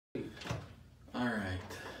All right.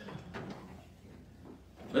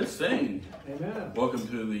 Let's sing. Amen. Welcome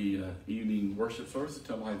to the evening worship service at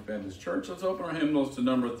Temple Heights Baptist Church. Let's open our hymnals to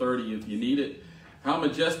number 30 if you need it. How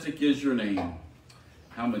majestic is your name.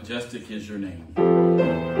 How majestic is your name.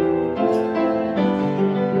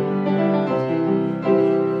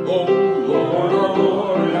 Oh Lord, our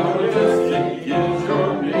Lord, how majestic is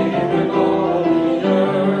your name in all the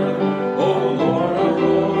earth. Oh Lord, our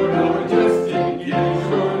Lord, how majestic is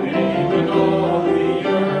your name in all the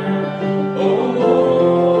earth. Oh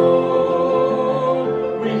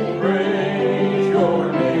Lord, we praise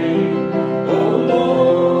your name. Oh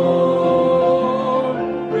Lord,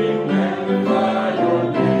 we magnify your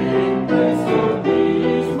name. Prince of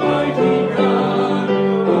Peace, mighty God.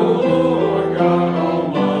 Oh Lord God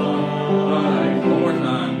Almighty. One more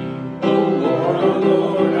time. Oh Lord, our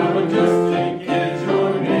Lord, how majestic is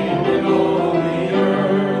your name in all the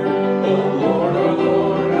earth. Oh Lord, our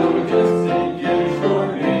Lord, how majestic is your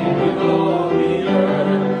name in all the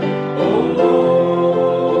earth. Oh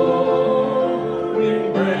Lord, we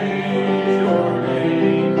praise your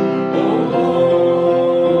name. Oh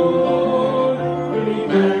Lord, we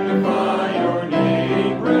magnify your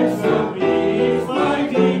name. Prince of Peace,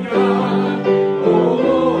 mighty God. Oh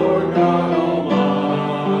Lord God Almighty.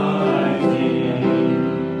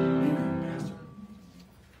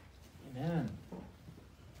 Amen.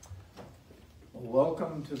 Well,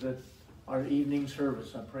 welcome to our evening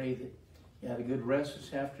service. I pray that you had a good rest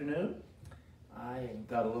this afternoon. I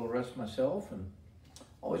got a little rest myself and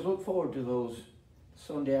always look forward to those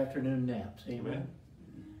Sunday afternoon naps. Amen.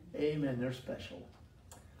 Amen. They're special.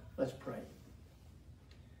 Let's pray.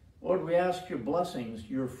 Lord, we ask your blessings,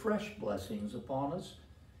 your fresh blessings upon us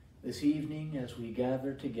this evening as we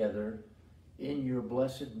gather together in your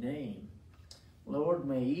blessed name. Lord,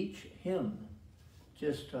 may each hymn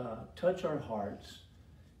just touch our hearts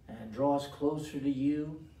and draw us closer to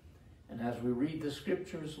you. And as we read the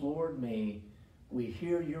scriptures, Lord, may we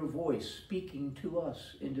hear your voice speaking to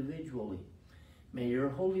us individually. May your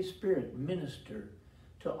Holy Spirit minister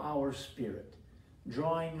to our spirit,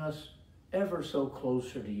 drawing us ever so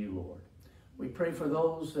closer to you, Lord. We pray for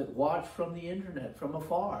those that watch from the internet from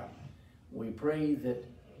afar. We pray that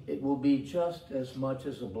it will be just as much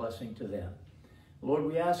as a blessing to them. Lord,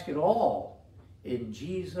 we ask it all in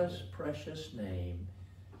Jesus' precious name.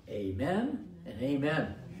 Amen and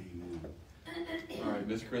amen. All right,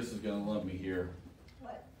 Miss Chris is going to love me here.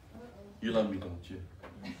 What? You love me, don't you?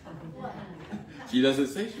 What? She doesn't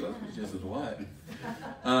say she loves me. She says what?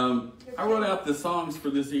 I wrote out the songs for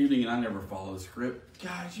this evening, and I never follow the script.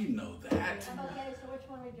 Guys, you know that. Okay, so which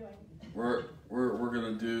one are we doing? We're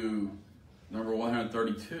gonna do number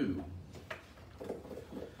 132.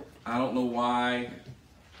 I don't know why,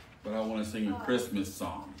 but I want to sing a Christmas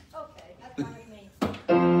song. Okay, that's fine with me.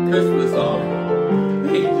 Christmas song.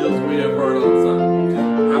 Angels we have heard on Sunday. I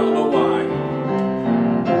don't know why.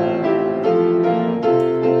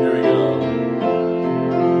 Here we go.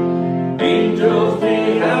 Angels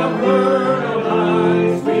we have heard on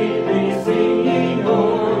high, sweetly singing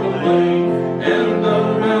o'er the plain, and the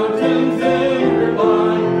mountains in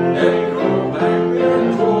reply echo back their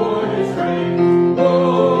joyous strain.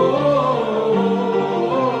 Gloria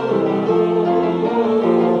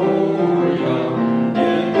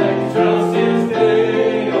in excelsis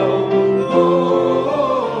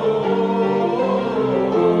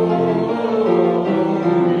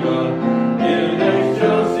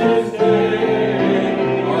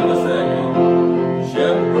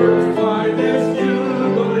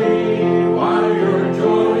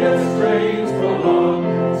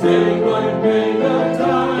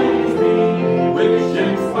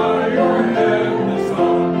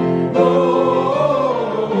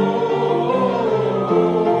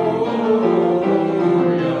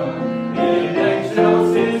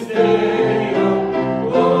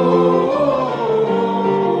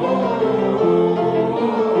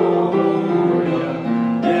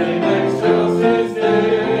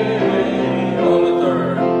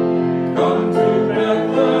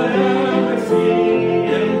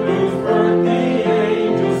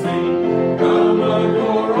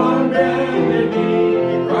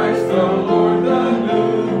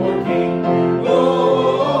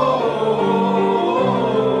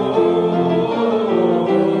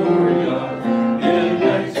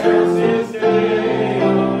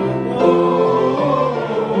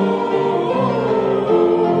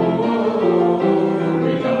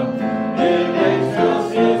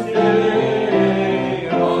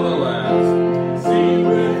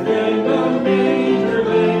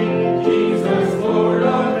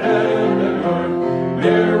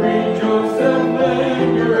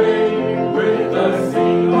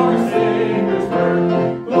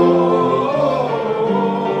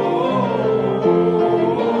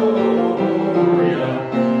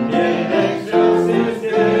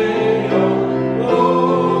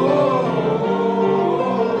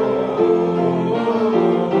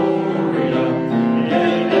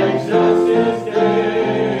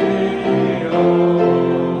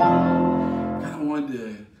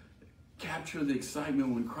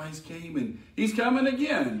He's coming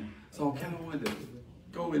again. So I kind of wanted to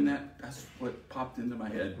go in that. That's what popped into my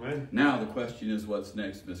head. Right. Now the question is, what's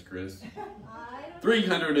next, Miss Chris? I don't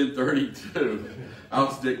 332.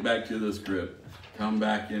 I'll stick back to the script. Come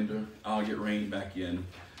back into, I'll get reined back in.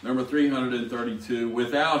 Number 332,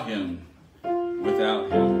 without him.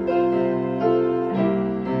 Without him.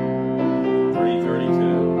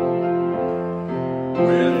 332.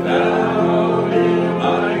 Without him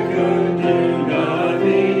I could do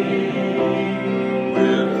nothing.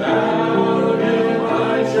 Without him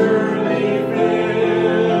I surely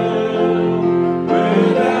fail.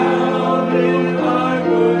 Without him I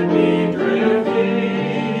would be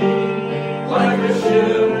drifting like a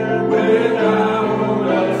ship without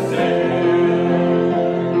a sail.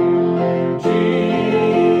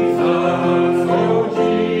 Jesus, oh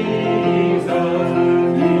Jesus,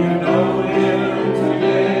 do you know him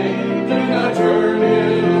today? Do not turn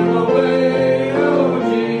him away. Oh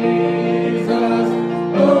Jesus,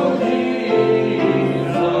 oh Jesus,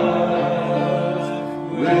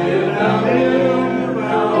 without him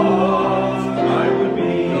how lost I would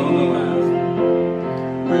be. On the last.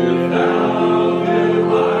 Without him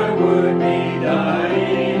I would be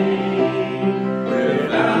dying.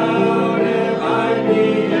 Without him I'd be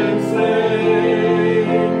enslaved.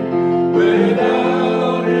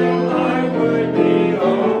 Without him I would be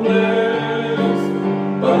hopeless.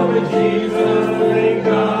 But with Jesus, thank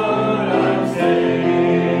God I'm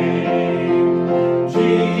saved.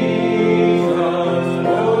 Jesus,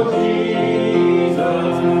 oh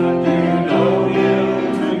Jesus, do you know him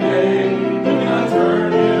today? Do not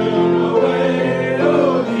turn him away.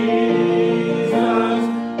 Oh Jesus,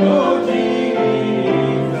 oh Jesus,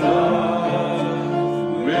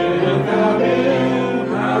 without him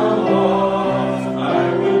how lost I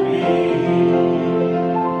would be.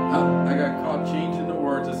 I got caught changing the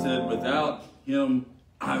words. I said, without him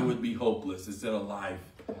I would be hopeless instead of life.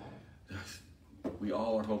 We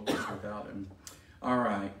all are hopeless without him. All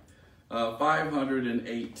right.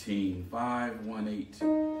 518.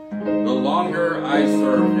 518. The longer I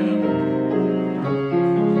serve him.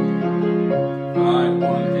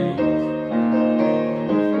 518.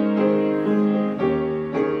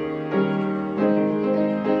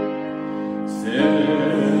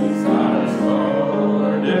 Since I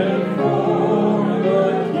started for the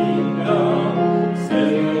kingdom,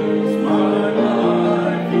 since my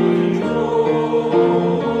life controlled,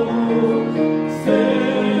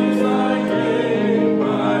 since I gave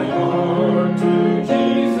my heart to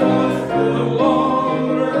Jesus, the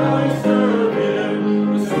longer I serve him,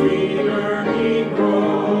 the sweeter he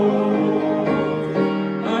grows.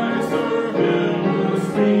 I serve him, the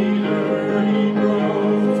sweeter he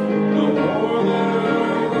grows. The more that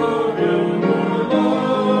I love him, the more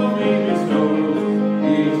love he bestows.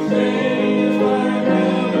 Each day is like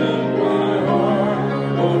heaven, my heart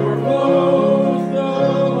overflows. The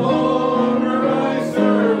longer I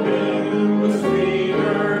serve him, the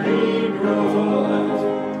sweeter he grows.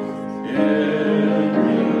 In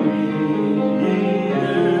me he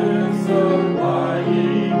is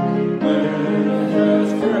supplying with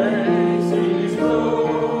just grace he bestows.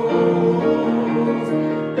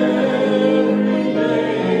 Every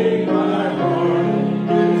day my heart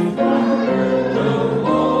is brighter. The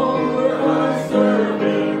longer I serve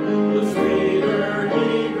him, the sweeter he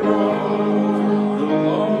grows. The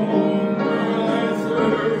longer I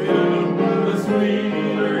serve him, the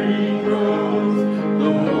sweeter he grows. The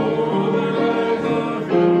more that I love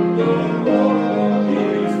him, the more he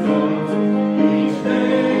bestows. Each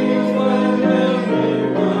day is like heaven,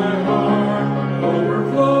 my heart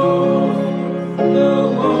overflows. The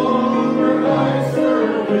longer I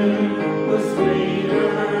serve him, the sweeter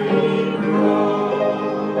he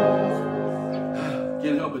grows.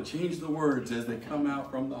 Can't help but change the words as they come out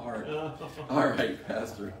from the heart. All right,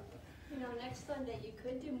 Pastor. You know, next Sunday you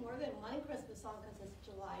could do more than one Christmas song because it's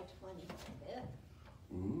July 25th.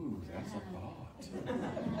 Ooh, that's a thought.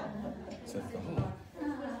 That's a thought.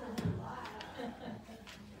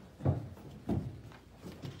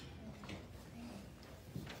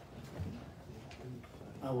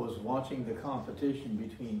 I was watching the competition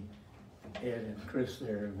between Ed and Chris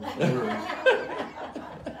there with the words.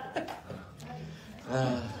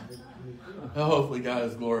 Hopefully God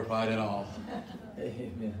is glorified in all.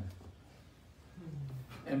 Amen.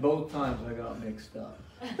 And both times I got mixed up.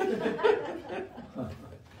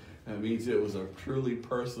 That means it was a truly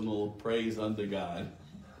personal praise unto God.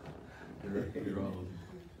 You're on.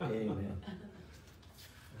 Amen.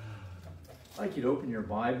 I'd like you to open your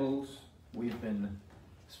Bibles. We've been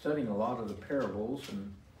studying a lot of the parables,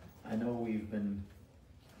 and I know we've been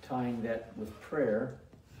tying that with prayer.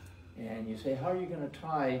 And you say, how are you going to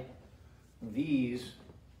tie these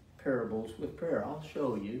parables with prayer. I'll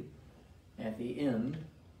show you at the end,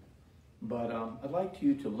 but I'd like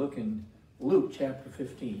you to look in Luke chapter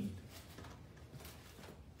 15.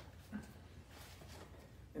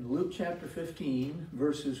 In Luke chapter 15,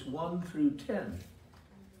 verses 1 through 10.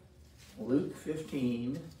 Luke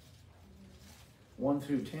 15, 1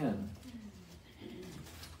 through 10.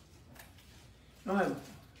 Now,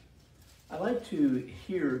 I like to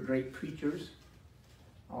hear great preachers.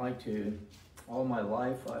 All my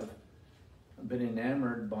life I've been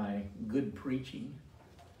enamored by good preaching.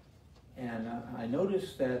 And I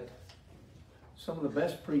noticed that some of the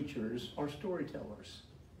best preachers are storytellers.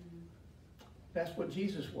 That's what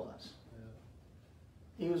Jesus was.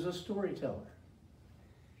 He was a storyteller.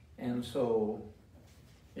 And so,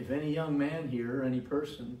 if any young man here, any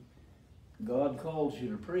person, God calls you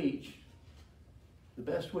to preach, the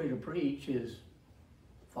best way to preach is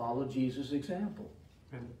follow Jesus' example.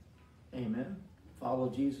 Amen. Follow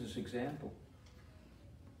Jesus' example.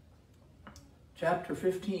 Chapter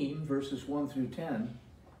 15, verses 1 through 10.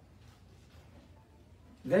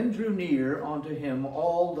 Then drew near unto him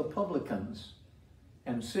all the publicans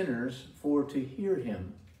and sinners for to hear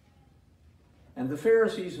him. And the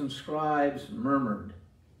Pharisees and scribes murmured,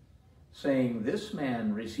 saying, This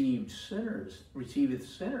man receiveth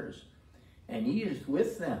sinners, and eateth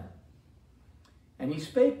with them. And he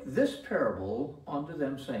spake this parable unto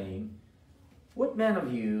them, saying, What man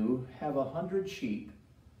of you have 100 sheep?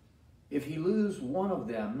 If he lose one of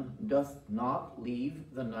them, doth not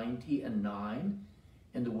leave the 99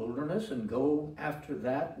 in the wilderness, and go after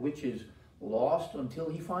that which is lost until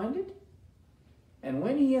he find it? And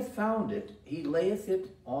when he hath found it, he layeth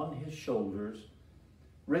it on his shoulders,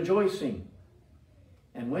 rejoicing.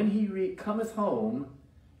 And when he cometh home,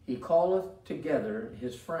 he calleth together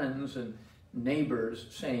his friends and neighbors,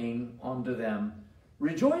 saying unto them,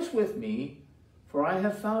 Rejoice with me, for I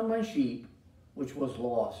have found my sheep which was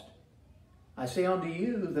lost. I say unto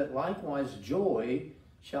you that likewise joy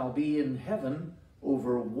shall be in heaven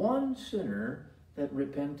over one sinner that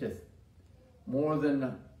repenteth, more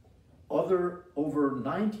than over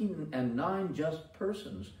 99 just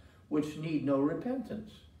persons which need no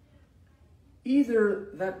repentance. Either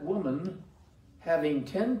that woman, having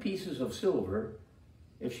 10 pieces of silver,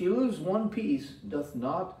 if she lose one piece, doth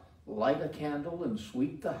not light a candle and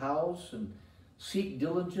sweep the house and seek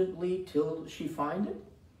diligently till she find it?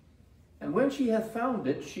 And when she hath found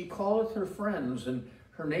it, she calleth her friends and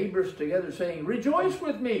her neighbors together, saying, Rejoice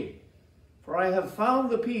with me, for I have found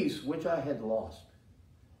the piece which I had lost.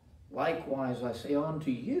 Likewise, I say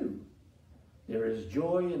unto you, there is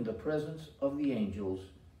joy in the presence of the angels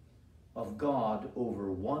of God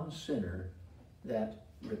over one sinner that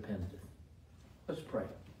repenteth. Let's pray.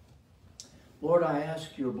 Lord, I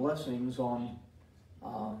ask your blessings on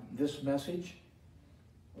this message.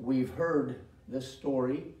 We've heard this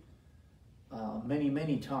story many,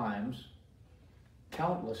 many times,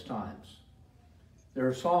 countless times. There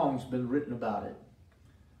are songs been written about it,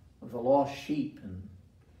 of the lost sheep and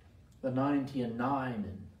the 99.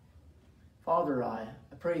 And Father, I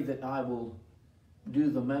pray that I will do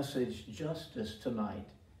the message justice tonight.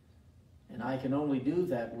 And I can only do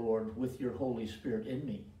that, Lord, with your Holy Spirit in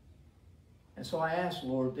me. And so I ask,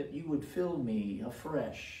 Lord, that you would fill me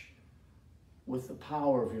afresh with the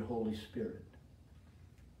power of your Holy Spirit.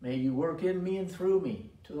 May you work in me and through me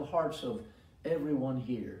to the hearts of everyone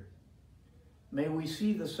here. May we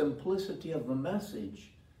see the simplicity of the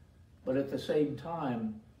message, but at the same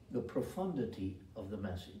time, the profundity of the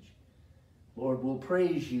message. Lord, we'll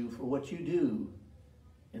praise you for what you do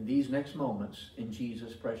in these next moments. In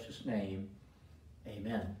Jesus' precious name,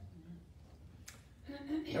 amen.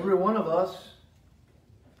 Every one of us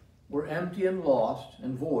were empty and lost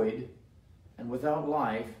and void and without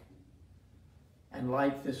life, and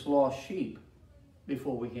like this lost sheep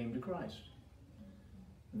before we came to Christ.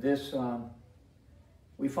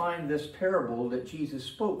 We find this parable that Jesus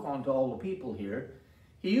spoke unto all the people here.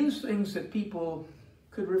 He used things that people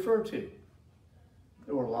could refer to.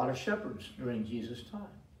 There were a lot of shepherds during Jesus' time.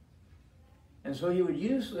 And so he would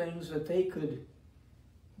use things that they could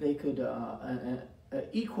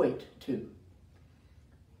equate to.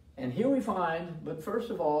 And here we find, but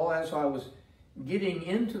first of all, as I was getting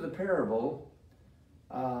into the parable,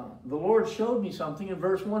 the Lord showed me something in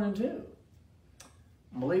verse 1 and 2.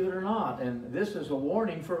 Believe it or not, and this is a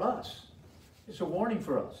warning for us. It's a warning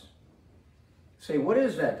for us. Say, what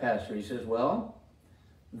is that, Pastor? He says, well,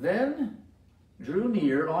 then drew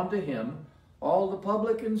near unto him all the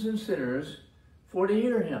publicans and sinners for to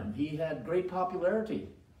hear him. He had great popularity.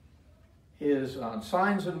 His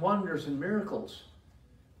signs and wonders and miracles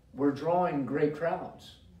were drawing great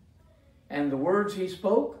crowds. And the words he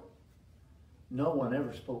spoke, no one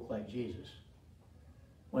ever spoke like Jesus.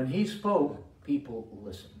 When he spoke, people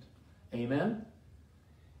listened. Amen?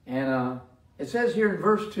 And it says here in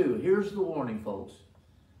verse 2, here's the warning, folks.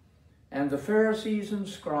 And the Pharisees and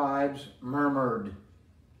scribes murmured,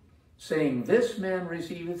 saying, this man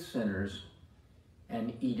receiveth sinners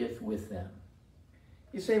and eateth with them.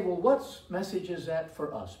 You say, well, what message is that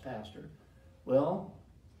for us, Pastor? Well,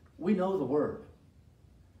 we know the word.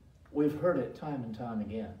 We've heard it time and time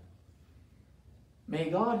again. May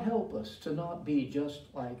God help us to not be just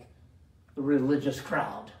like the religious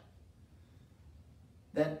crowd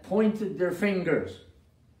that pointed their fingers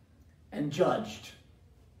and judged.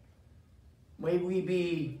 May we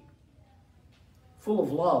be full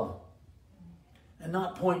of love and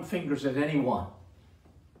not point fingers at anyone.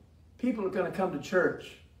 People are going to come to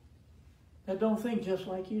church that don't think just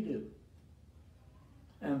like you do.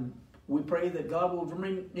 And we pray that God will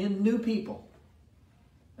bring in new people.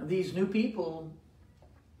 And these new people,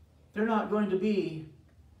 they're not going to be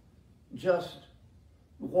just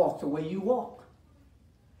walk the way you walk.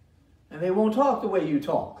 And they won't talk the way you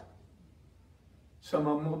talk. Some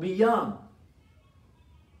of them will be young.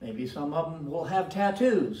 Maybe some of them will have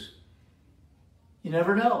tattoos. You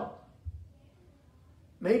never know.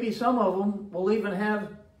 Maybe some of them will even have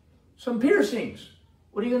some piercings.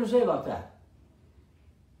 What are you going to say about that?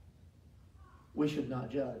 We should not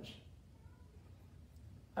judge.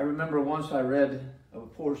 I remember once I read a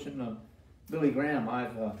portion of Billy Graham.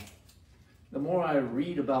 The more I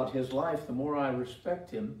read about his life, the more I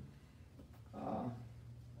respect him.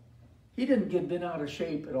 He didn't get bent out of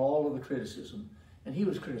shape at all of the criticism, and he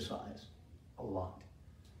was criticized a lot.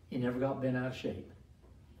 He never got bent out of shape.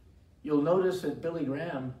 You'll notice that Billy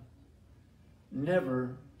Graham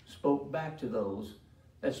never spoke back to those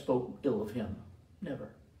that spoke ill of him. Never.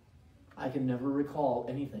 I can never recall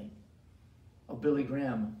anything of Billy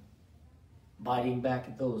Graham biting back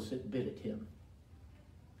at those that bit at him.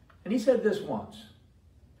 And he said this once: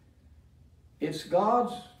 it's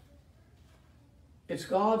God's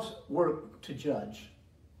work to judge.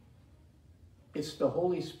 It's the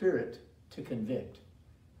Holy Spirit to convict.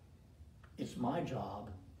 It's my job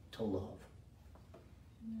to love.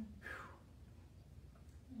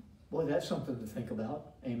 Boy, that's something to think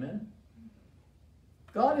about. Amen?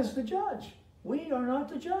 God is the judge. We are not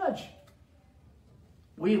the judge.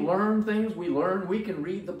 We learn things. We can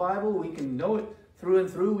read the Bible. We can know it through and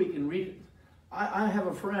through. We can read it. I have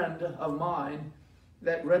a friend of mine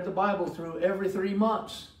that read the Bible through every 3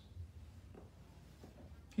 months.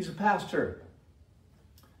 He's a pastor.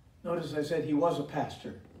 Notice I said he was a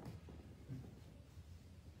pastor.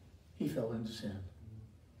 He fell into sin.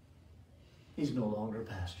 He's no longer a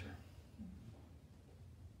pastor.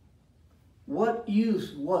 What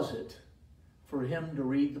use was it for him to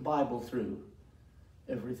read the Bible through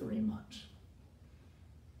every 3 months?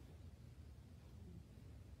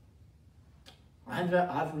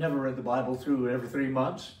 I've never read the Bible through every 3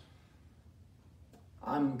 months.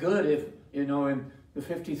 I'm good if, in the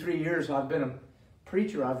 53 years I've been a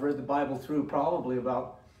preacher, I've read the Bible through probably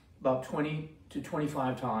about 20 to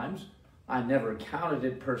 25 times. I never counted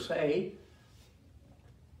it per se.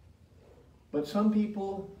 But some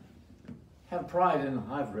people have pride in,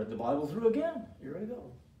 I've read the Bible through again. Here I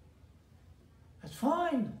go. That's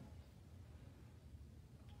fine.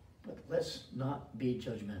 But let's not be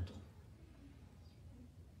judgmental.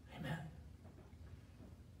 Amen.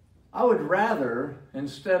 I would rather,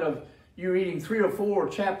 instead of you reading 3 or 4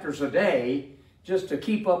 chapters a day just to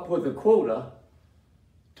keep up with the quota,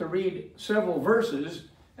 to read several verses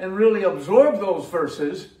and really absorb those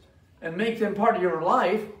verses and make them part of your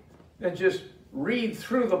life than just read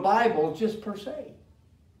through the Bible just per se.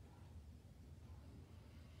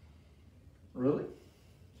 Really?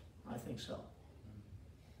 I think so.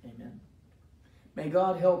 Amen. May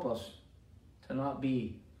God help us to not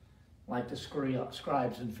be like the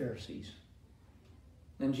scribes and Pharisees.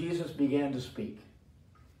 Then Jesus began to speak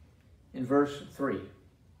in verse 3.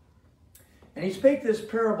 And he spake this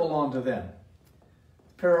parable unto them.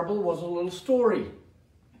 The parable was a little story.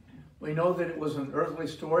 We know that it was an earthly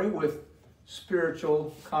story with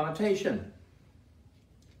spiritual connotation.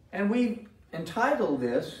 And we entitled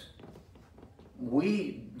this,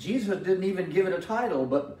 Jesus didn't even give it a title,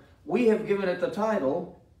 but we have given it the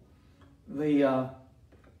title, the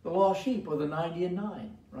lost sheep, or the 90 and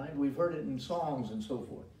 9, right? We've heard it in songs and so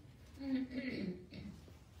forth.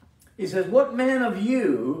 He says, what man of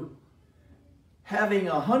you, having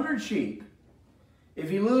 100 sheep, if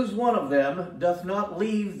he lose one of them, doth not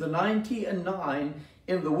leave the 90 and 9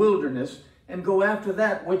 in the wilderness, and go after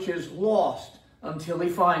that which is lost until he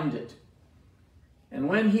find it? And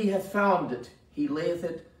when he hath found it, he layeth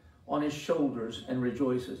it on his shoulders and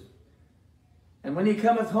rejoiceth. And when he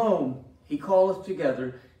cometh home, he calleth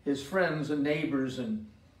together his friends and neighbors, and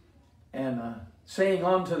saying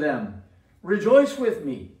unto them, Rejoice with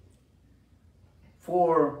me,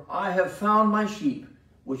 for I have found my sheep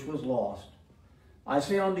which was lost. I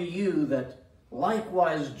say unto you that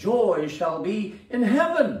likewise joy shall be in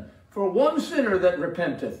heaven for one sinner that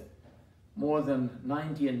repenteth, more than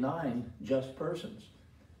 99 just persons,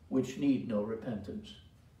 which need no repentance.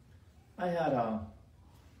 I had a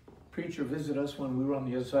preacher visit us when we were on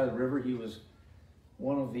the other side of the river. He was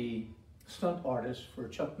one of the stunt artists for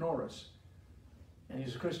Chuck Norris, and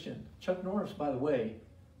he's a Christian. Chuck Norris, by the way,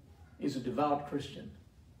 is a devout Christian.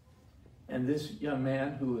 And this young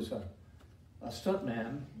man, who is a stunt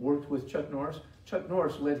man, worked with Chuck Norris. Chuck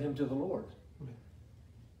Norris led him to the Lord.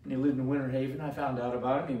 And he lived in Winter Haven. I found out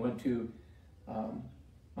about him. He went to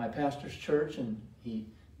my pastor's church, and he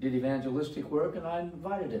did evangelistic work, and I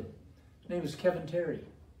invited him. His name is Kevin Terry.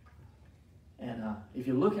 And if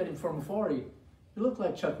you look at him from afar, he looked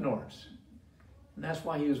like Chuck Norris. And that's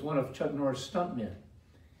why he was one of Chuck Norris' stuntmen.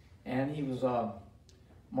 And he was a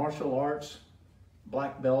martial arts,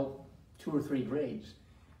 black belt, 2 or 3 grades.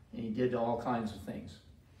 And he did all kinds of things.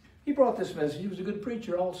 He brought this message. He was a good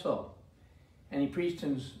preacher also. And he preached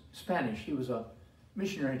in Spanish. He was a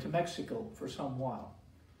missionary to Mexico for some while.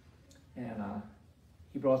 And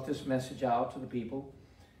he brought this message out to the people.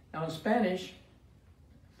 Now in Spanish,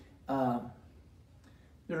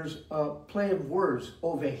 there's a play of words,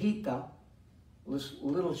 ovejita,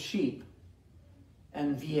 little sheep,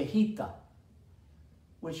 and viejita,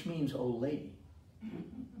 which means old lady.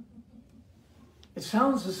 It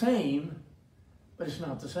sounds the same, but it's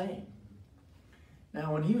not the same.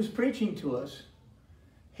 Now, when he was preaching to us,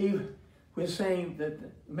 he was saying that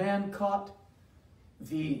man caught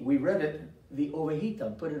we read it, the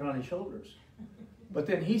ovejita, put it on his shoulders. But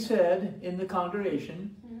then he said in the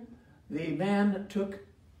congregation, the man took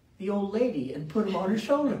the old lady and put him on his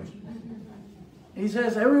shoulders. He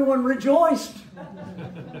says, everyone rejoiced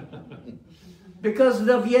because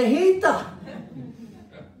the viejita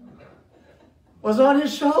was on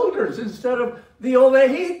his shoulders instead of the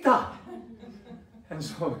ovejita. And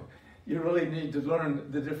so you really need to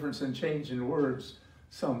learn the difference in change in words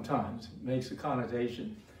sometimes. It makes a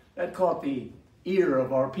connotation. That caught the ear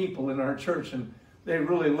of our people in our church, and they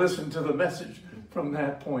really listened to the message from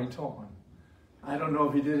that point on. I don't know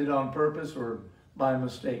if he did it on purpose or by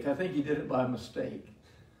mistake. I think he did it by mistake.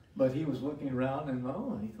 But he was looking around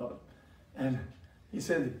and, he thought, and he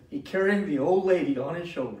said he carrying the old lady on his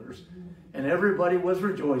shoulders, and everybody was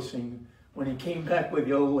rejoicing when he came back with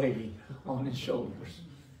the old lady on his shoulders.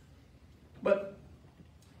 But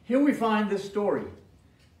here we find this story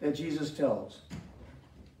that Jesus tells.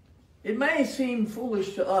 It may seem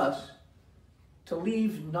foolish to us to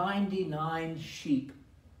leave 99 sheep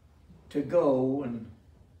to go and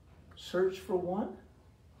search for one.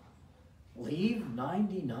 Leave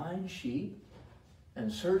 99 sheep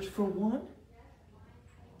and search for one?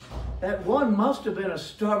 That one must have been a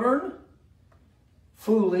stubborn,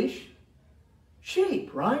 foolish sheep,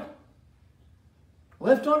 right?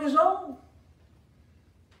 Left on his own.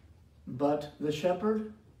 But the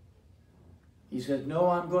shepherd, he said, no,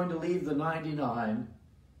 I'm going to leave the 99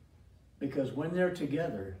 because when they're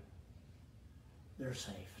together, they're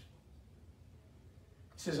safe.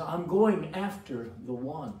 He says, I'm going after the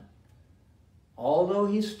one. Although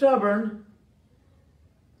he's stubborn,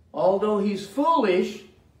 although he's foolish,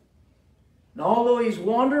 and although he's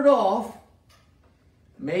wandered off,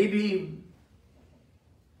 maybe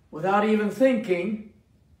without even thinking,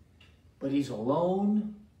 but he's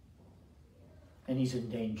alone and he's in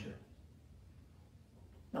danger.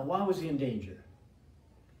 Now, why was he in danger?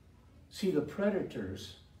 See, the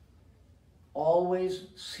predators always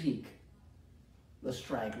seek the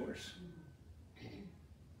stragglers.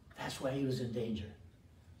 That's why he was in danger.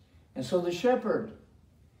 And so the shepherd,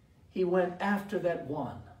 he went after that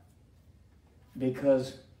one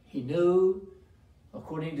because he knew,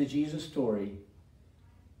 according to Jesus' story,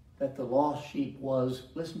 that the lost sheep was,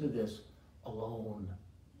 listen to this, alone.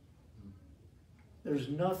 There's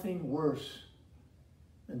nothing worse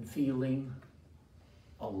than feeling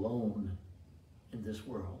alone in this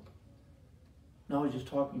world. Now, I was just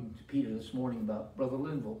talking to Peter this morning about Brother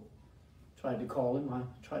Linville. Tried to call him, I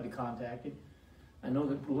tried to contact him. I know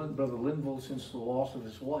that Brother Linville, since the loss of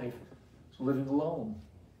his wife, is living alone.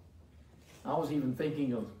 I was even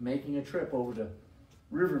thinking of making a trip over to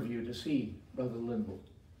Riverview to see Brother Linville.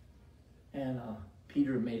 And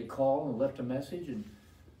Peter made a call and left a message and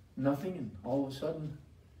nothing, and all of a sudden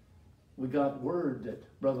we got word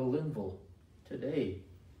that Brother Linville today,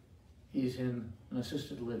 he's in an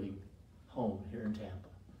assisted living home here in Tampa.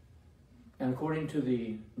 And according to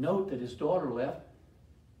the note that his daughter left,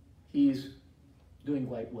 he's doing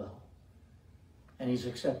quite well. And he's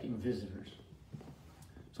accepting visitors.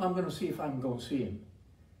 So I'm going to see if I can go see him.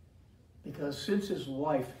 Because since his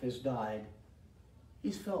wife has died,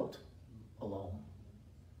 he's felt alone.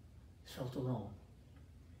 He's felt alone.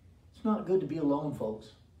 It's not good to be alone,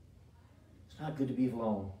 folks. It's not good to be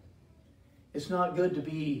alone. It's not good to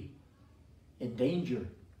be in danger.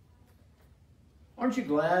 Aren't you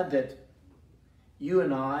glad that you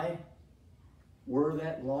and I were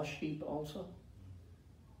that lost sheep also?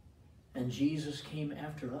 And Jesus came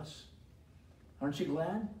after us. Aren't you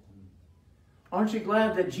glad? Aren't you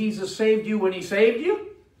glad that Jesus saved you when he saved you?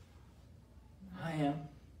 I am.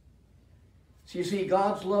 So you see,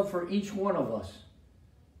 God's love for each one of us,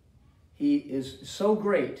 he is so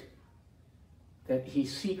great that he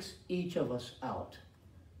seeks each of us out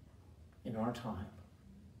in our time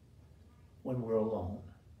when we're alone.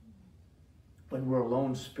 When we're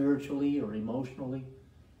alone spiritually or emotionally,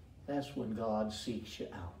 that's when God seeks you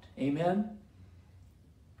out. Amen?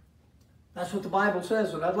 That's what the Bible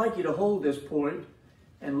says, and I'd like you to hold this point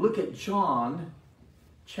and look at John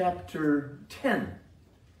chapter 10.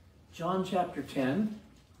 John chapter 10.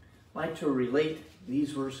 I'd like to relate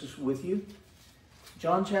these verses with you.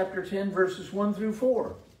 John chapter 10, verses 1 through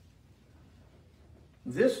 4.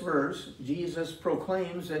 This verse, Jesus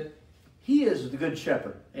proclaims that he is the good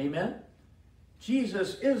shepherd. Amen?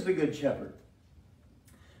 Jesus is the good shepherd.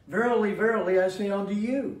 Verily, verily, I say unto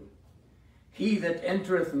you, he that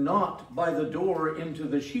entereth not by the door into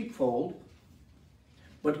the sheepfold,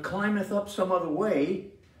 but climbeth up some other way,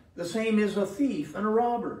 the same is a thief and a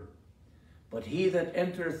robber. But he that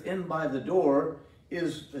entereth in by the door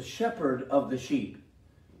is the shepherd of the sheep.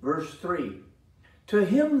 Verse 3, to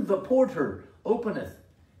him the porter openeth,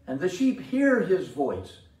 and the sheep hear his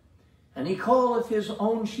voice. And he calleth his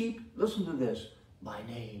own sheep, listen to this, by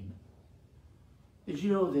name. Did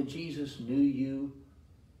you know that Jesus knew you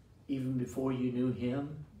even before you knew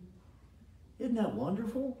him? Isn't that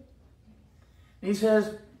wonderful? And he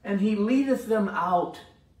says, and he leadeth them out.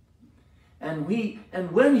 And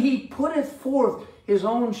when he putteth forth his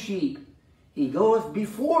own sheep, he goeth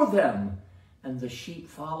before them, and the sheep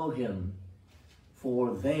follow him,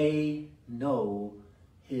 for they know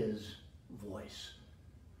his voice.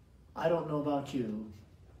 I don't know about you,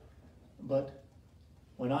 but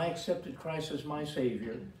when I accepted Christ as my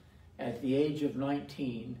Savior at the age of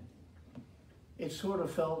 19, it sort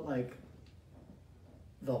of felt like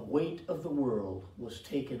the weight of the world was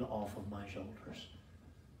taken off of my shoulders.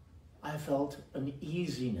 I felt an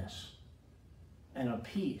easiness and a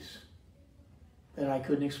peace that I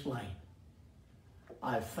couldn't explain.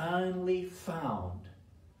 I finally found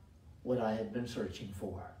what I had been searching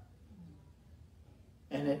for.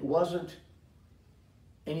 And it wasn't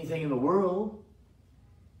anything in the world.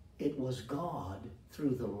 It was God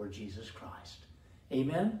through the Lord Jesus Christ.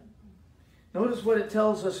 Amen? Notice what it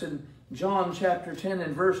tells us in John chapter 10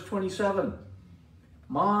 and verse 27.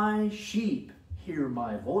 My sheep hear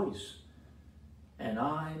my voice, and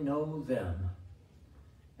I know them,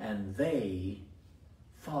 and they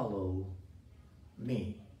follow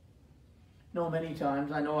me. Many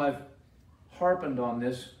times, I know I've harped on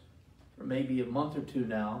this for maybe a month or two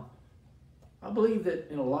now. I believe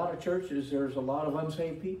that in a lot of churches, there's a lot of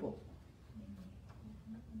unsaved people.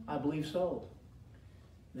 I believe so.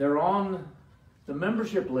 They're on the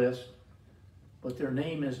membership list, but their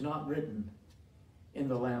name is not written in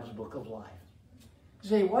the Lamb's Book of Life. You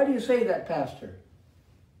say, why do you say that, Pastor?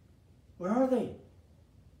 Where are they?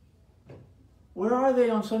 Where are they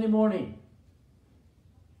on Sunday morning?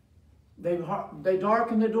 They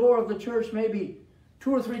darken the door of the church maybe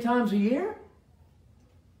 2 or 3 times a year?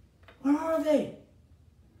 Where are they?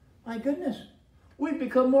 My goodness. We've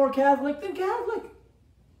become more Catholic than Catholic.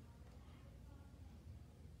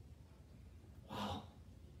 Wow.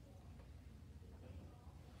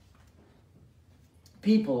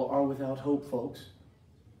 People are without hope, folks.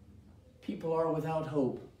 People are without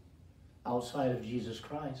hope outside of Jesus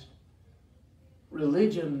Christ.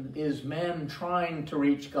 Religion is man trying to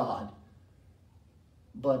reach God.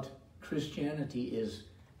 But Christianity is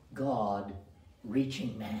God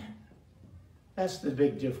reaching man. That's the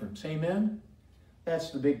big difference. Amen?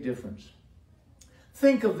 That's the big difference.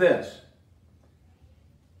 Think of this.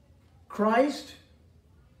 Christ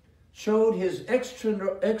showed his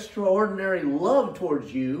extraordinary love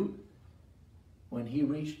towards you when he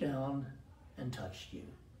reached down and touched you.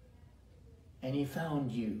 And he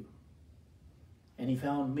found you. And he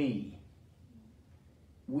found me.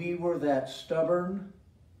 We were that stubborn,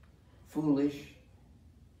 foolish,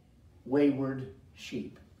 wayward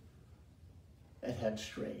sheep that had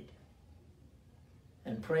strayed.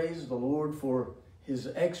 And praise the Lord for his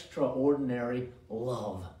extraordinary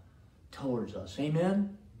love towards us.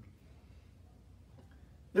 Amen?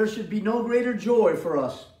 There should be no greater joy for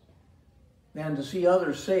us than to see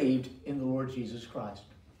others saved in the Lord Jesus Christ.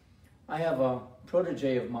 I have a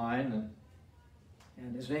protege of mine,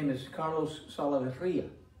 and his name is Carlos Salaverria.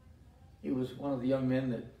 He was one of the young men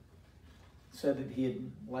that said that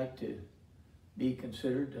he'd like to be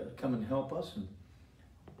considered to come and help us. And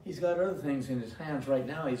he's got other things in his hands right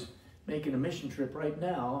now. He's making a mission trip right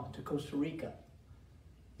now to Costa Rica.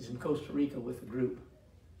 He's in Costa Rica with a group.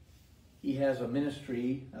 He has a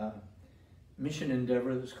ministry, mission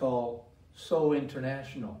endeavor that's called So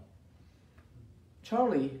International.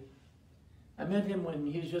 Charlie, I met him when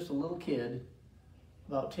he was just a little kid,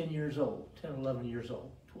 about 10 years old, 10, 11 years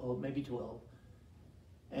old, 12, maybe 12.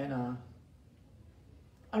 And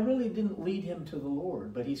I really didn't lead him to the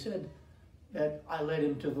Lord, but he said that I led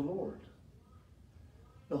him to the Lord.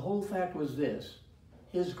 The whole fact was this: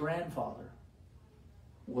 his grandfather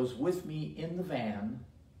was with me in the van.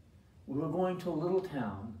 We were going to a little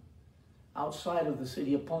town outside of the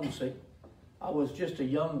city of Ponce. I was just a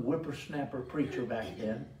young whippersnapper preacher back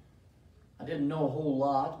then. I didn't know a whole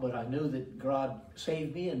lot, but I knew that God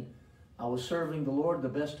saved me, and I was serving the Lord the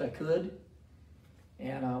best I could.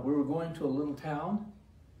 And we were going to a little town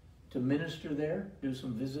to minister there, do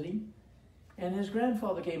some visiting. And his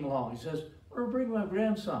grandfather came along. He says, "We're going to bring my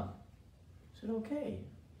grandson." I said, "Okay.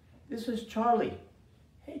 This is Charlie."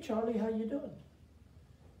 "Hey, Charlie, how you doing?"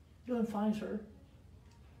 "Doing fine, sir."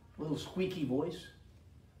 A little squeaky voice.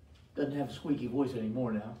 Doesn't have a squeaky voice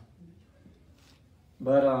anymore now.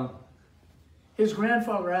 But his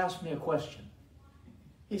grandfather asked me a question.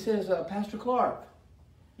 He says, "Pastor Clark,"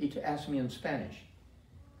 he asked me in Spanish.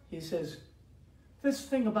 He says, "This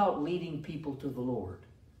thing about leading people to the Lord,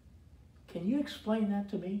 can you explain that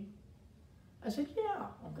to me?" I said, "Yeah,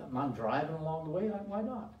 I'm driving along the way, why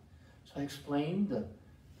not?" So I explained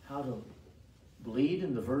how to lead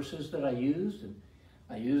in the verses that I used, and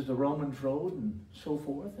I used the Romans road and so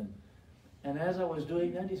forth. And as I was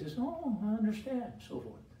doing that, he says, "Oh, I understand," so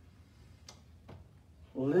forth.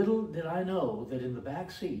 Little did I know that in the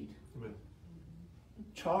back seat, Amen.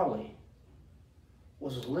 Charlie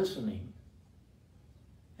was listening,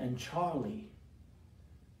 and Charlie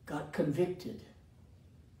got convicted,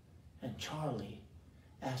 and Charlie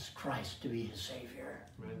asked Christ to be his Savior.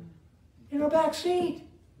 Amen. In our back seat.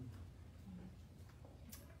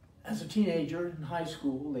 As a teenager in high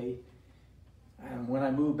school, when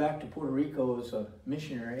I moved back to Puerto Rico as a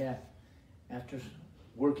missionary, after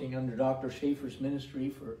working under Dr. Schaefer's ministry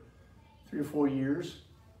for 3 or 4 years,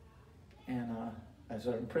 and as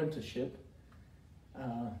an apprenticeship,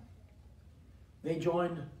 they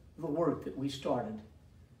joined the work that we started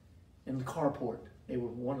in the carport. They were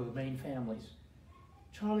one of the main families.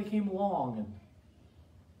 Charlie came along, and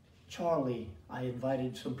Charlie, I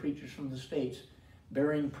invited some preachers from the States,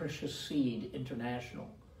 Bearing Precious Seed International.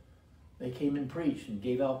 They came and preached and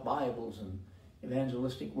gave out Bibles and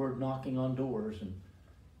evangelistic word knocking on doors. And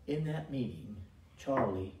in that meeting,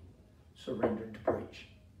 Charlie surrendered to preach.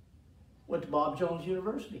 Went to Bob Jones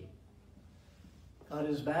University. Got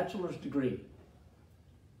his bachelor's degree.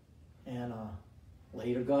 And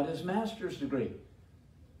later got his master's degree.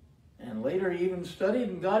 And later he even studied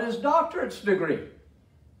and got his doctorate's degree.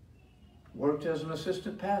 Worked as an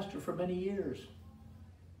assistant pastor for many years.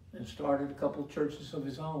 And started a couple churches of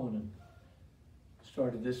his own and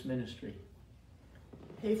started this ministry.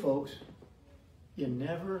 Hey folks, you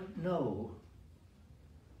never know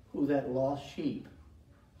who that lost sheep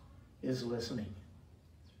is listening.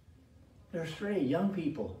 They're stray. Young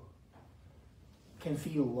people can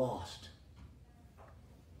feel lost.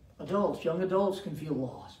 Adults, young adults can feel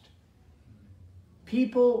lost.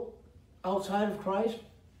 People outside of Christ,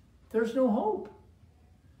 there's no hope.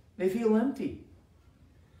 They feel empty.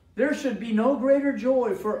 There should be no greater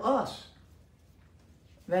joy for us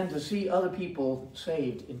than to see other people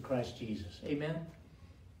saved in Christ Jesus. Amen?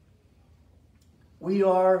 We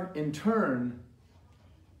are, in turn,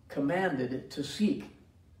 commanded to seek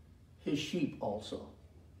his sheep also.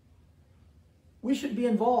 We should be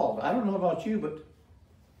involved. I don't know about you, but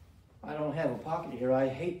I don't have a pocket here. I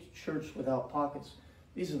hate shirts without pockets.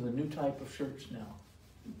 These are the new type of shirts now.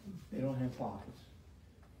 They don't have pockets.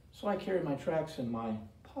 So I carry my tracts in my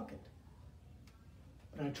pocket.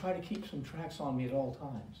 But I try to keep some tracts on me at all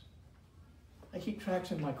times. I keep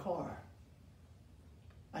tracts in my car.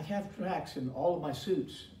 I have tracts in all of my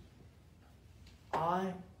suits.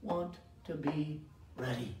 I want to be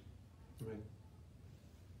ready. Amen.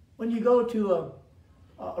 When you go to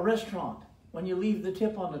a restaurant, when you leave the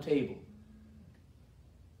tip on the table,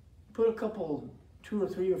 put a couple, $2 or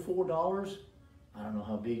 $3 or $4. I don't know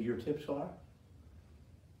how big your tips are.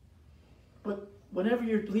 But whenever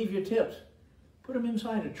you leave your tips, put them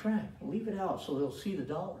inside a track. Leave it out so they'll see the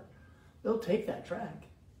dollar. They'll take that track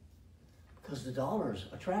because the dollars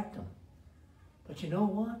attract them. But you know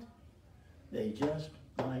what? They just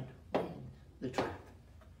might win the track.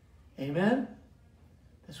 Amen?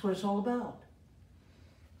 That's what it's all about.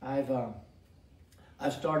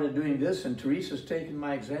 I've started doing this, and Teresa's taken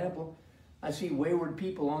my example. I see wayward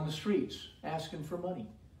people on the streets asking for money.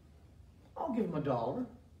 I'll give them $1.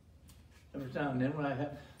 Every now and then when I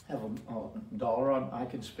have a dollar I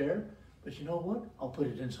can spare. But you know what? I'll put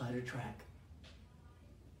it inside a track.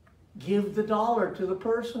 Give the $1 to the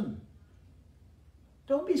person.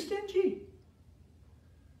 Don't be stingy.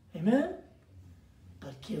 Amen?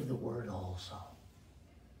 But give the word also.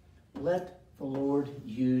 Let the Lord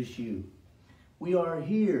use you. We are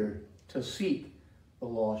here to seek the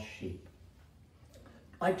lost sheep.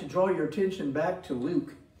 I'd like to draw your attention back to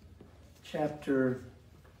Luke chapter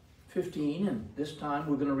 15, and this time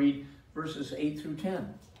we're going to read verses 8 through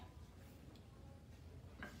 10.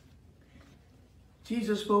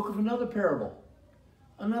 Jesus spoke of another parable,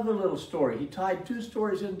 another little story. He tied two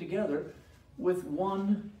stories in together with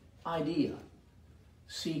one idea: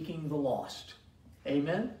 seeking the lost.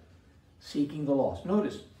 Amen? Seeking the lost.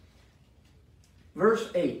 Notice,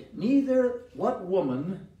 verse 8, neither what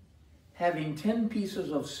woman having 10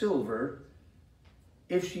 pieces of silver,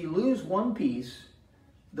 if she lose one piece,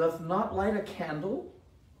 doth not light a candle,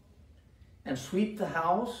 and sweep the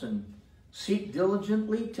house, and seek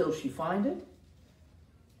diligently till she find it?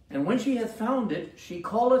 And when she hath found it, she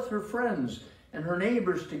calleth her friends and her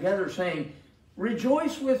neighbors together, saying,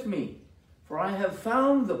 Rejoice with me, for I have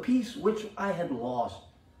found the piece which I had lost.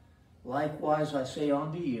 Likewise I say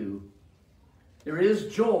unto you, there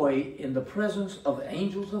is joy in the presence of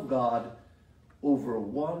angels of God over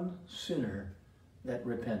one sinner that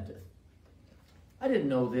repenteth. I didn't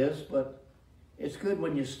know this, but it's good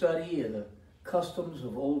when you study the customs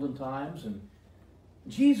of olden times. And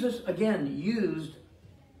Jesus, again, used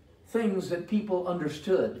things that people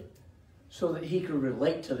understood so that he could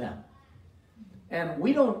relate to them. And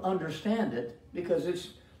we don't understand it because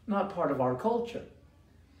it's not part of our culture.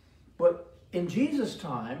 But in Jesus'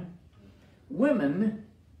 time, women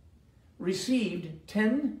received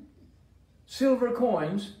 10 silver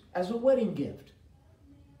coins as a wedding gift.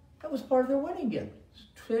 That was part of their wedding gift.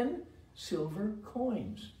 10 silver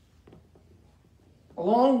coins.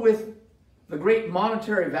 Along with the great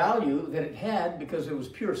monetary value that it had because it was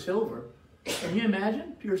pure silver. Can you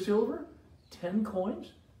imagine? Pure silver? 10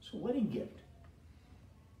 coins? It's a wedding gift.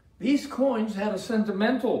 These coins had a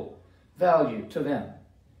sentimental value to them,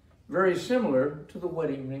 very similar to the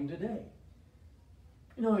wedding ring today.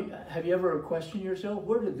 You know, have you ever questioned yourself,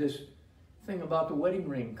 where did this thing about the wedding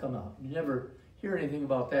ring come out? You never hear anything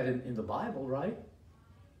about that in the Bible, right?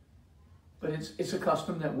 But it's a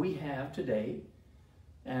custom that we have today,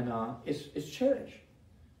 and it's cherished.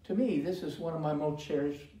 To me, this is one of my most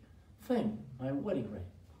cherished things, my wedding ring.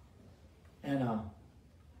 And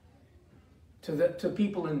to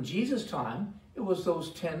people in Jesus' time, it was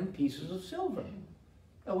those 10 pieces of silver.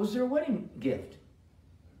 That was their wedding gift.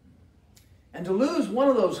 And to lose one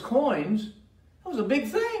of those coins, that was a big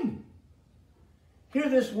thing. Here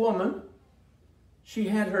this woman, she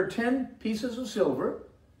had her 10 pieces of silver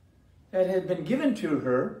that had been given to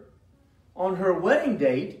her on her wedding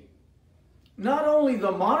date. Not only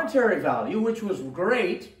the monetary value, which was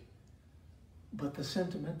great, but the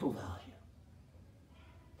sentimental value.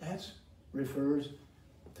 That refers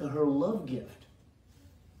to her love gift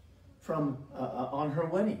from on her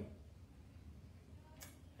wedding.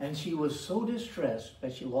 And she was so distressed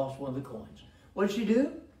that she lost one of the coins. What did she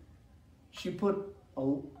do? She put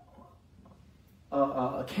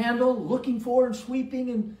a candle looking for and sweeping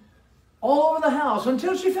and all over the house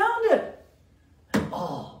until she found it. And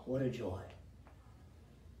oh, what a joy.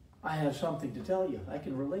 I have something to tell you. I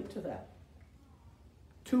can relate to that.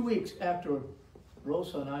 2 weeks after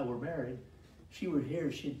Rosa and I were married, if she were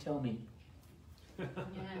here, she'd tell me. Yeah.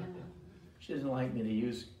 She doesn't like me to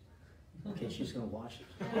use. Okay, she's going to wash it.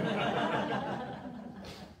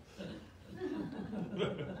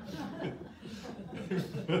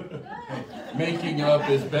 Making up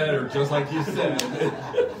is better, just like you said.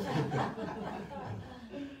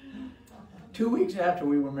 2 weeks after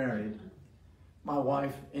we were married, my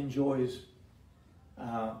wife enjoys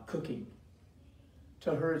cooking.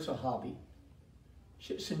 To her, it's a hobby.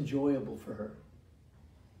 It's enjoyable for her.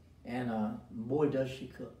 And boy, does she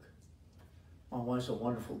cook. My wife's a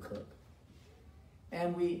wonderful cook.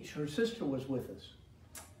 And her sister was with us.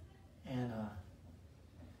 And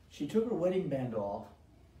she took her wedding band off.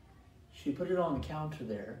 She put it on the counter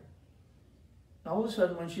there. And all of a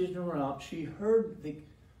sudden, when she was doing her out, she heard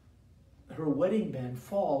her wedding band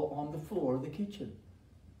fall on the floor of the kitchen.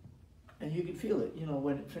 And you could feel it, you know,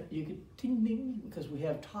 when you could ding, ding, because we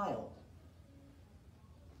have tile.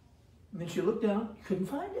 And then she looked down, couldn't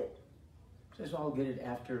find it. She says, I'll get it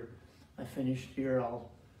after I finish here,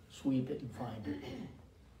 I'll sweep it and find it.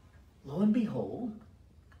 Lo and behold,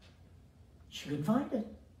 she couldn't find it.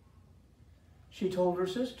 She told her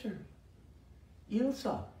sister,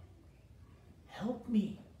 Ilsa, help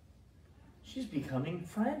me. She's becoming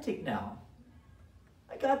frantic now.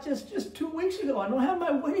 I got this just 2 weeks ago. I don't have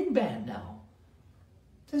my wedding band now.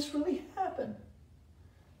 This really happened.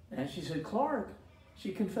 And she said, Clark,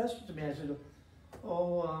 she confessed it to me. I said,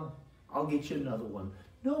 I'll get you another one.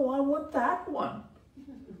 No, I want that one.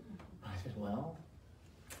 I said, well,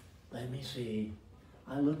 let me see.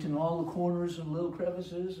 I looked in all the corners and little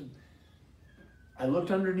crevices, and I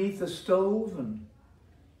looked underneath the stove, and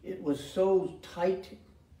it was so tight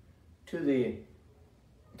to the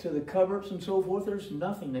cupboards and so forth. There's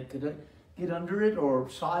nothing that could get under it or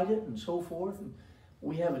side it and so forth. And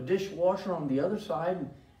we have a dishwasher on the other side, and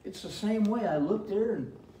it's the same way. I looked there,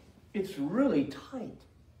 and it's really tight.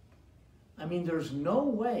 I mean, there's no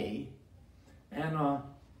way. And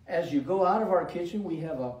as you go out of our kitchen, we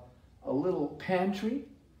have a little pantry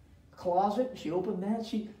closet. She opened that.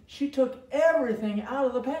 She took everything out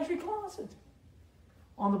of the pantry closet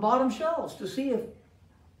on the bottom shelves to see if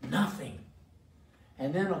nothing.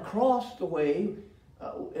 And then across the way,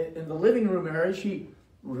 in the living room area, she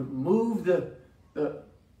removed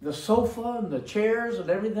the sofa and the chairs and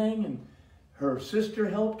everything, and her sister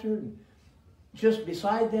helped her. And just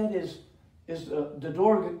beside that is the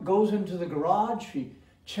door that goes into the garage. She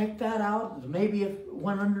checked that out. Maybe if it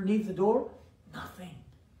went underneath the door. Nothing.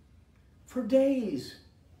 For days,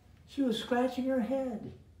 she was scratching her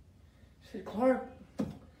head. She said, Clark,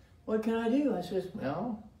 what can I do? I said,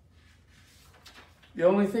 well, the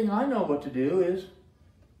only thing I know what to do is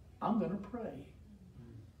I'm going to pray.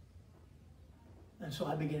 And so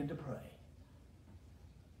I began to pray.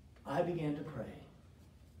 I began to pray.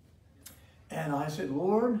 And I said,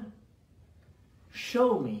 Lord,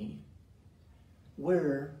 show me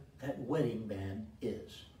where that wedding band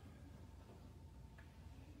is.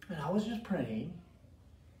 And I was just praying.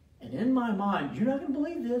 And in my mind, you're not going to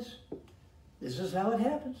believe this. This is how it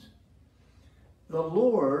happens. The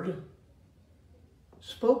Lord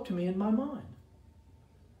spoke to me in my mind.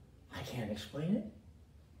 I can't explain it.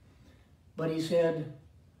 But he said,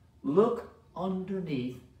 look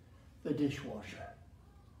underneath the dishwasher.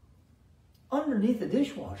 Underneath the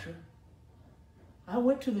dishwasher, I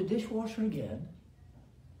went to the dishwasher again,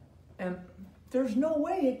 and there's no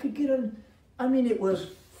way it could get on. I mean, it was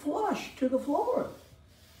flush to the floor.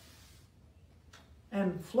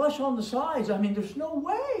 And flush on the sides. I mean, there's no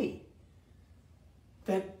way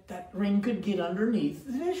that ring could get underneath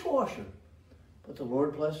the dishwasher. But the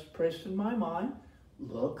Lord pressed in my mind,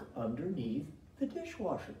 look underneath the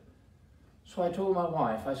dishwasher. So I told my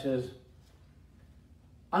wife, I says,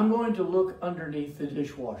 I'm going to look underneath the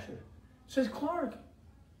dishwasher. Says, Clark,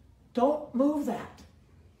 don't move that.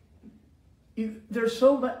 There's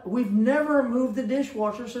so much. We've never moved the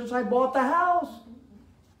dishwasher since I bought the house.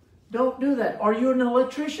 Don't do that. Are you an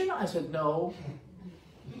electrician? I said, no.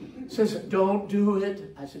 Says, don't do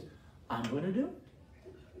it. I said, I'm going to do it.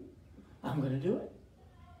 I'm going to do it.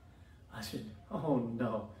 I said, oh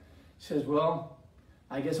no. He says, well,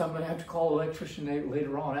 I guess I'm going to have to call an electrician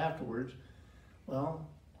later on afterwards. Well,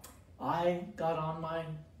 I got on my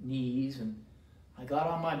knees and I got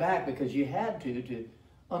on my back because you had to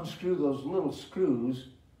unscrew those little screws.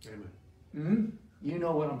 Amen. You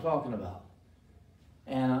know what I'm talking about.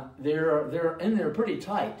 And they're in there pretty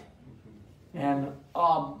tight. And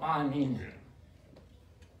I mean,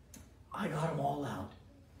 I got them all out.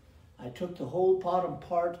 I took the whole bottom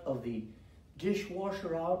part of the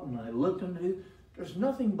dishwasher out and I looked under it. There's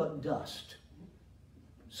nothing but dust.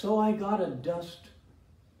 So I got a dust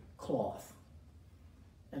cloth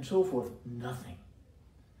and so forth. Nothing.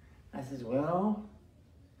 I said, well,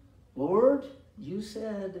 Lord, you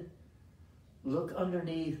said, look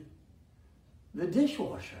underneath the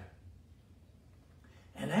dishwasher.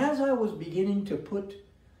 And as I was beginning to put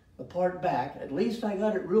the part back, at least I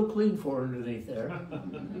got it real clean for underneath there.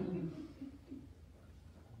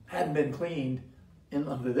 Hadn't been cleaned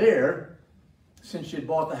under there since she'd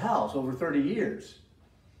bought the house over 30 years.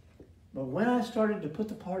 But when I started to put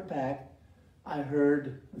the part back, I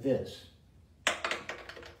heard this.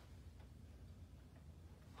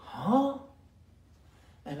 huh?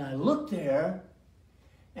 And I looked there,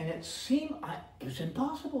 and it seemed, it was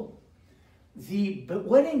impossible. The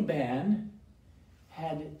wedding band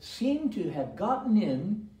had seemed to have gotten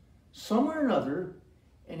in somewhere or another,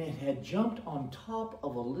 and it had jumped on top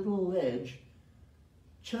of a little ledge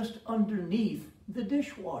just underneath the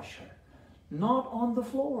dishwasher, not on the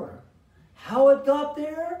floor. How it got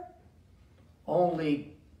there,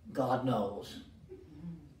 only God knows.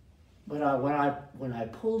 But when I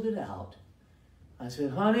pulled it out, I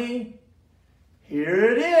said, honey, here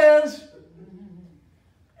it is.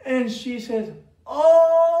 And she said,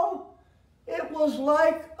 oh, it was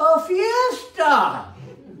like a fiesta.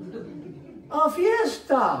 A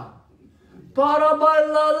fiesta.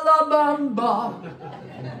 Ba-da-ba-la-la-bamba.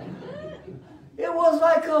 It was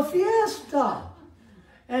like a fiesta.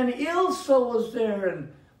 And Ilsa was there,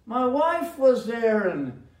 and my wife was there,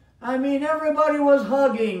 and I mean, everybody was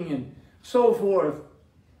hugging and so forth.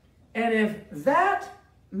 And if that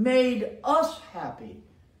made us happy,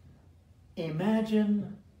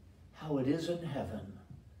 imagine how it is in heaven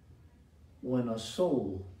when a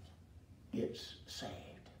soul gets saved.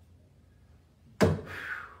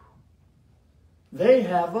 They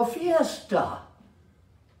have a fiesta.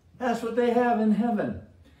 That's what they have in heaven. And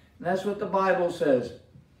that's what the Bible says.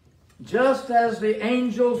 Just as the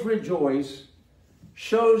angels rejoice,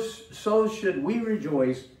 so should we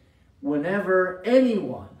rejoice whenever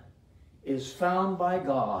anyone is found by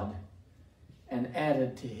God and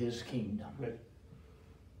added to his kingdom. Right.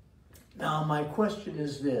 Now, my question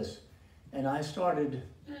is this, and I started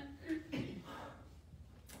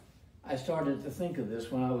to think of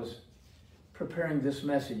this when I was preparing this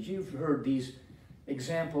message. You've heard these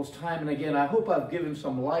examples time and again. I hope I've given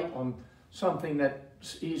some light on something that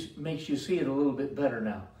makes you see it a little bit better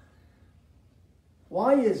now.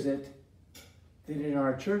 Why is it that in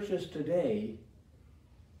our churches today,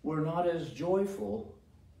 we're not as joyful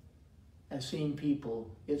as seeing people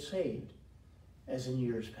get saved as in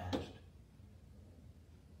years past?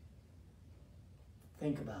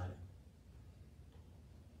 Think about it.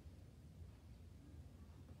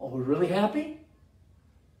 Are we really happy?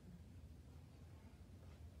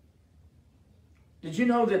 Did you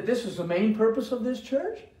know that this is the main purpose of this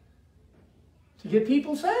church? To get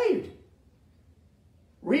people saved.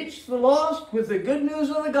 Reach the lost with the good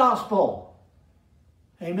news of the gospel.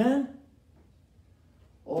 Amen?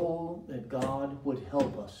 Oh, that God would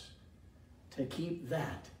help us to keep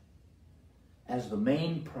that as the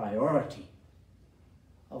main priority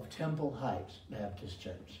of Temple Heights Baptist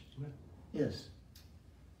Church. Yes.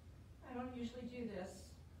 I don't usually do this,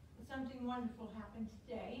 but something wonderful happened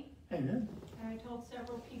today. Amen. And I told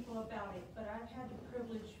several people about it, but I've had the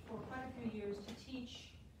privilege for quite a few years to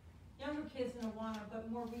teach younger kids in Awana, but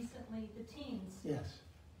more recently the teens. Yes.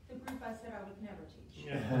 The group I said I would never teach.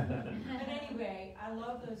 Yeah. But anyway, I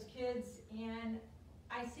love those kids, and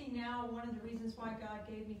I see now one of the reasons why God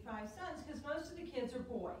gave me 5 sons, because most of the kids are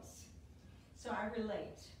boys. So I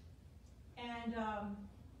relate. And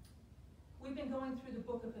we've been going through the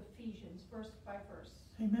book of Ephesians, verse by verse.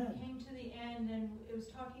 Amen. Came to the end, and it was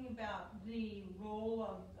talking about the role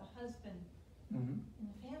of the husband in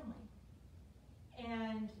the family.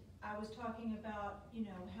 And I was talking about, you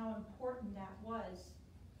know, how important that was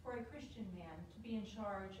for a Christian man to be in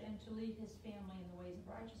charge and to lead his family in the ways of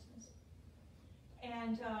righteousness.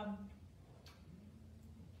 And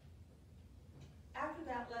after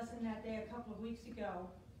that lesson that day, a couple of weeks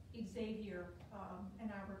ago, Xavier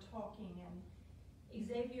and I were talking, and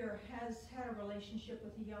Xavier has had a relationship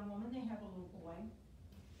with a young woman. They have a little boy.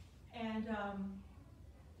 And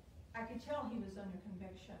I could tell he was under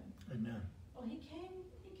conviction. Amen. Well, he came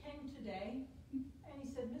today, and he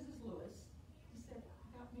said, Mrs. Lewis, he said,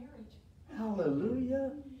 I got married.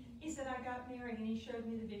 Hallelujah. He said, I got married, and he showed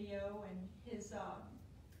me the video, and his,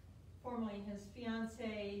 formerly his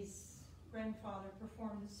fiance's grandfather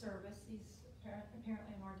performed the service. He's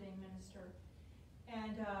apparently an ordained minister.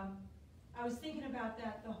 And I was thinking about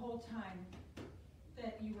that the whole time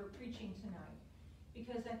that you were preaching tonight,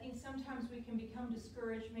 because I think sometimes we can become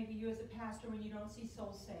discouraged, maybe you as a pastor, when you don't see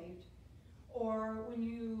souls saved, or when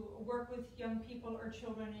you work with young people or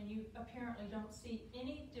children and you apparently don't see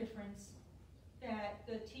any difference that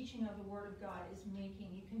the teaching of the Word of God is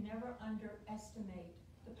making. You can never underestimate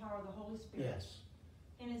the power of the Holy Spirit. Yes.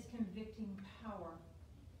 And His convicting power.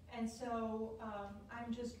 And so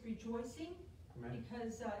I'm just rejoicing. Amen.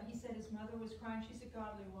 Because he said his mother was crying. She's a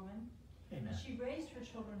godly woman. Amen. She raised her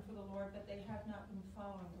children for the Lord, but they have not been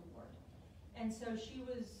following the Lord. And so she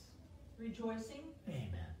was rejoicing.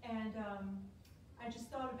 Amen. And I just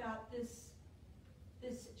thought about this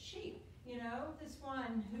sheep, you know, this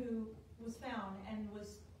one who was found and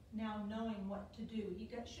was now knowing what to do. He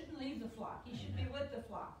shouldn't leave the flock. He should be with the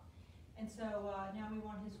flock. And so now we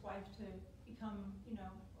want his wife to become,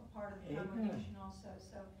 a part of the congregation also.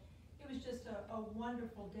 So it was just a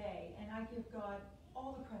wonderful day, and I give God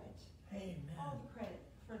all the credit. Amen. All the credit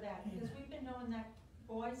for that, because we've been knowing that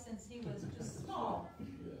boy since he was just small.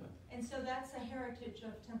 And so that's a heritage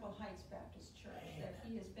of Temple Heights Baptist Church, that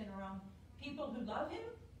he has been around people who love him,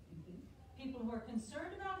 people who are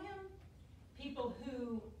concerned about him, people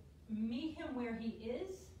who meet him where he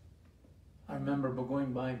is. I remember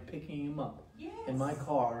going by and picking him up Yes. in my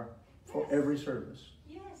car for Yes. every service.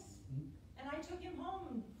 Yes. And I took him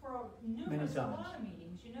home for Many numerous, a times. lot of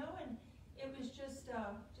meetings, and it was just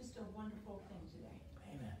a wonderful thing today.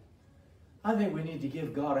 Amen. I think we need to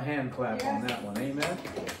give God a hand clap on Yes. that one. Amen.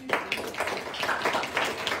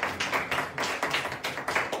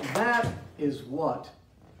 That is what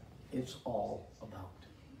it's all about.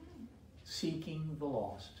 Seeking the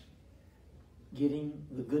lost. Getting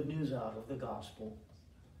the good news out of the gospel.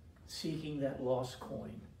 Seeking that lost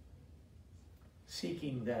coin.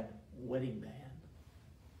 Seeking that wedding band.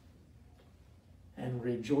 And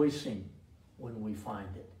rejoicing when we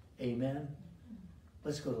find it. Amen.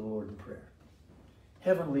 Let's go to the Lord in prayer.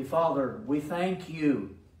 Heavenly Father, we thank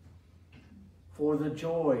you for the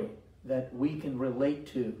joy that we can relate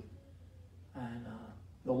to, and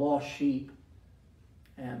the lost sheep,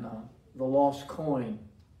 and the lost coin,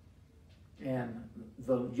 and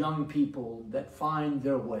the young people that find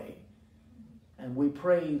their way. And we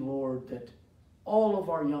pray, Lord, that all of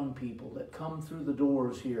our young people that come through the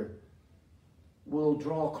doors here will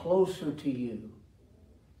draw closer to you,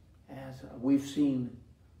 as we've seen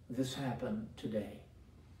this happen today.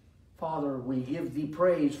 Father, we give thee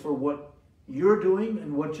praise for what you're doing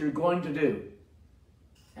and what you're going to do.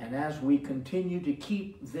 And as we continue to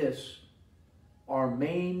keep this our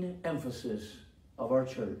main emphasis of our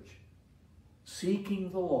church,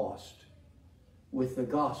 seeking the lost with the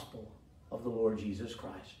gospel of the Lord Jesus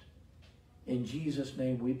Christ. In Jesus'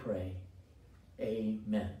 name we pray. Amen.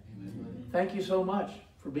 Amen. Thank you so much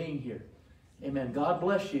for being here. Amen. God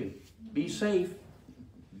bless you. Be safe.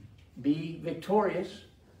 Be victorious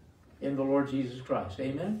in the Lord Jesus Christ.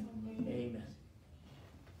 Amen. Amen.